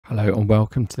Hello and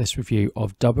welcome to this review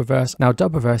of Dubberverse. Now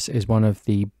Dubberverse is one of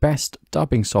the best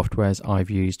dubbing softwares I've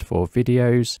used for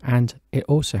videos, and it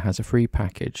also has a free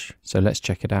package. So let's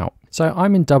check it out. So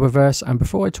I'm in Dubberverse, and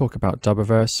before I talk about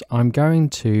Dubberverse, I'm going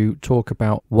to talk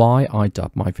about why I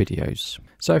dub my videos.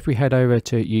 So if we head over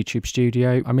to YouTube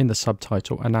Studio, I'm in the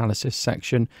subtitle analysis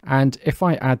section, and if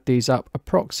I add these up,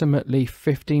 approximately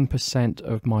 15%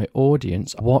 of my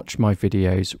audience watch my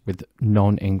videos with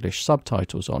non-English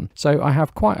subtitles on. So I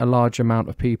have quite a large amount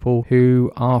of people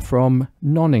who are from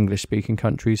non-English speaking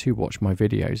countries who watch my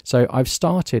videos. So I've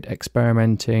started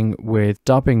experimenting with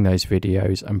dubbing those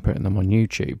videos and putting them on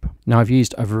YouTube. Now I've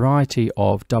used a variety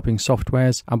of dubbing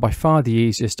softwares, and by far the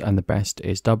easiest and the best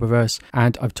is Dubberverse,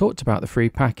 and I've talked about the free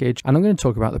package, and I'm going to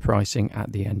talk about the pricing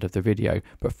at the end of the video.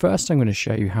 But first I'm going to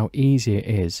show you how easy it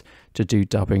is to do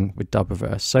dubbing with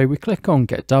Dubberverse. So we click on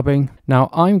Get Dubbing. Now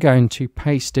I'm going to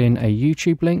paste in a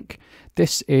YouTube link.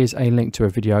 This is a link to a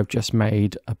video I've just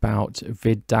made about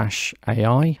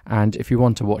vid-AI, and if you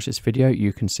want to watch this video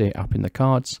you can see it up in the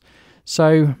cards.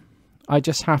 So I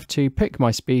just have to pick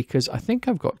my speakers. I think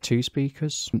I've got 2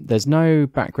 speakers. There's no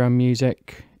background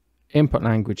music. Input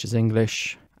language is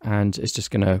English, and it's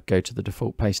just going to go to the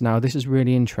default place. Now this is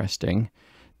really interesting.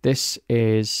 This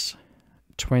is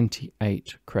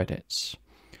 28 credits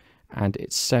and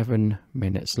it's 7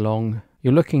 minutes long.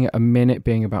 You're looking at a minute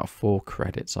being about 4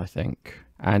 credits, I think.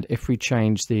 And if we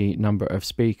change the number of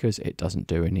speakers, it doesn't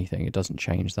do anything. It doesn't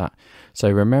change that. So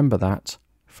remember that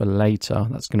for later.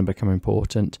 That's going to become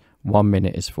important. 1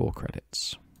 minute is 4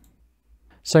 credits.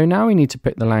 So now we need to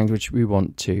pick the language we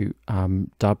want to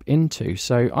dub into.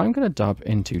 So I'm going to dub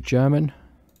into German.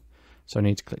 So I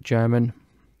need to click German.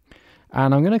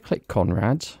 And I'm going to click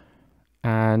Conrad.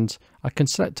 And I can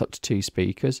select up to 2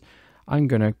 speakers. I'm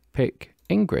going to pick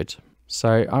Ingrid.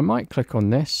 So I might click on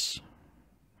this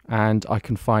and I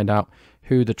can find out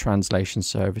who the translation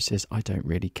service is. I don't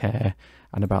really care.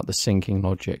 And about the syncing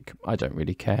logic, I don't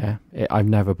really care. I've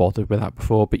never bothered with that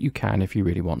before, but you can if you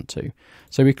really want to.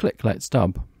 So we click Let's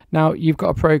Dub. Now you've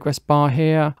got a progress bar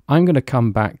here. I'm going to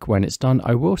come back when it's done.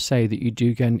 I will say that you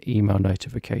do get an email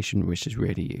notification, which is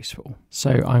really useful. So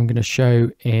I'm going to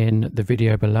show in the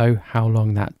video below how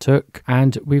long that took.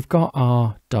 And we've got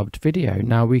our dubbed video.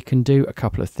 Now we can do a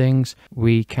couple of things.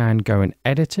 We can go and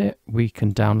edit it. We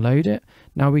can download it.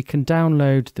 Now we can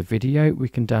download the video, we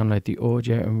can download the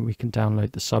audio, and we can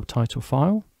download the subtitle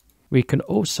file. We can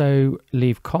also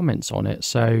leave comments on it.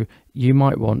 So you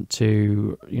might want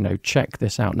to, check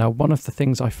this out. Now, one of the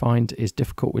things I find is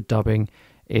difficult with dubbing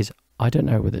is I don't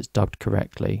know whether it's dubbed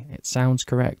correctly. It sounds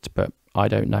correct, but I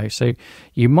don't know. So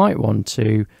you might want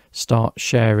to start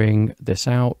sharing this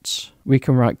out. We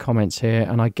can write comments here,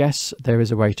 and I guess there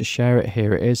is a way to share it.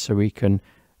 Here it is. So we can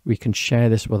share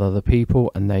this with other people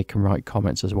and they can write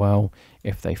comments as well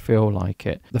if they feel like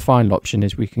it. The final option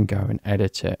is we can go and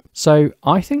edit it. So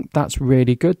I think that's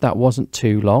really good. That wasn't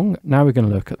too long. Now we're going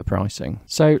to look at the pricing.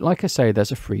 So like I say,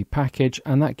 there's a free package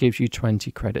and that gives you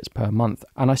 20 credits per month.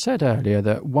 And I said earlier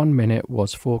that 1 minute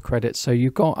was 4 credits. So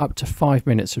you've got up to 5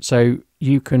 minutes. So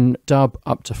you can dub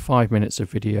up to 5 minutes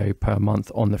of video per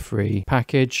month on the free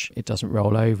package. It doesn't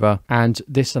roll over, and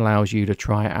this allows you to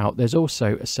try it out. There's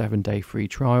also a 7-day free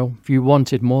trial. If you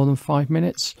wanted more than 5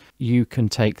 minutes, you can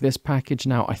take this package.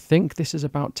 Now, I think this is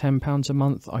about £10 a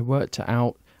month. I worked it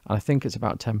out. I think it's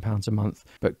about £10 a month,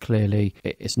 but clearly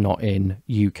it's not in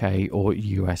UK or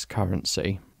US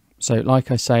currency. So like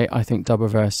I say, I think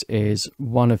Dubberverse is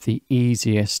one of the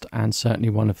easiest and certainly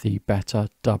one of the better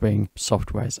dubbing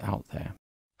softwares out there.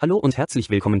 Hallo und herzlich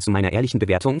willkommen zu meiner ehrlichen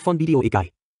Bewertung von Video-AI.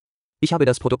 Ich habe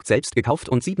das Produkt selbst gekauft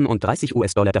und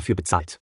 $37 dafür bezahlt.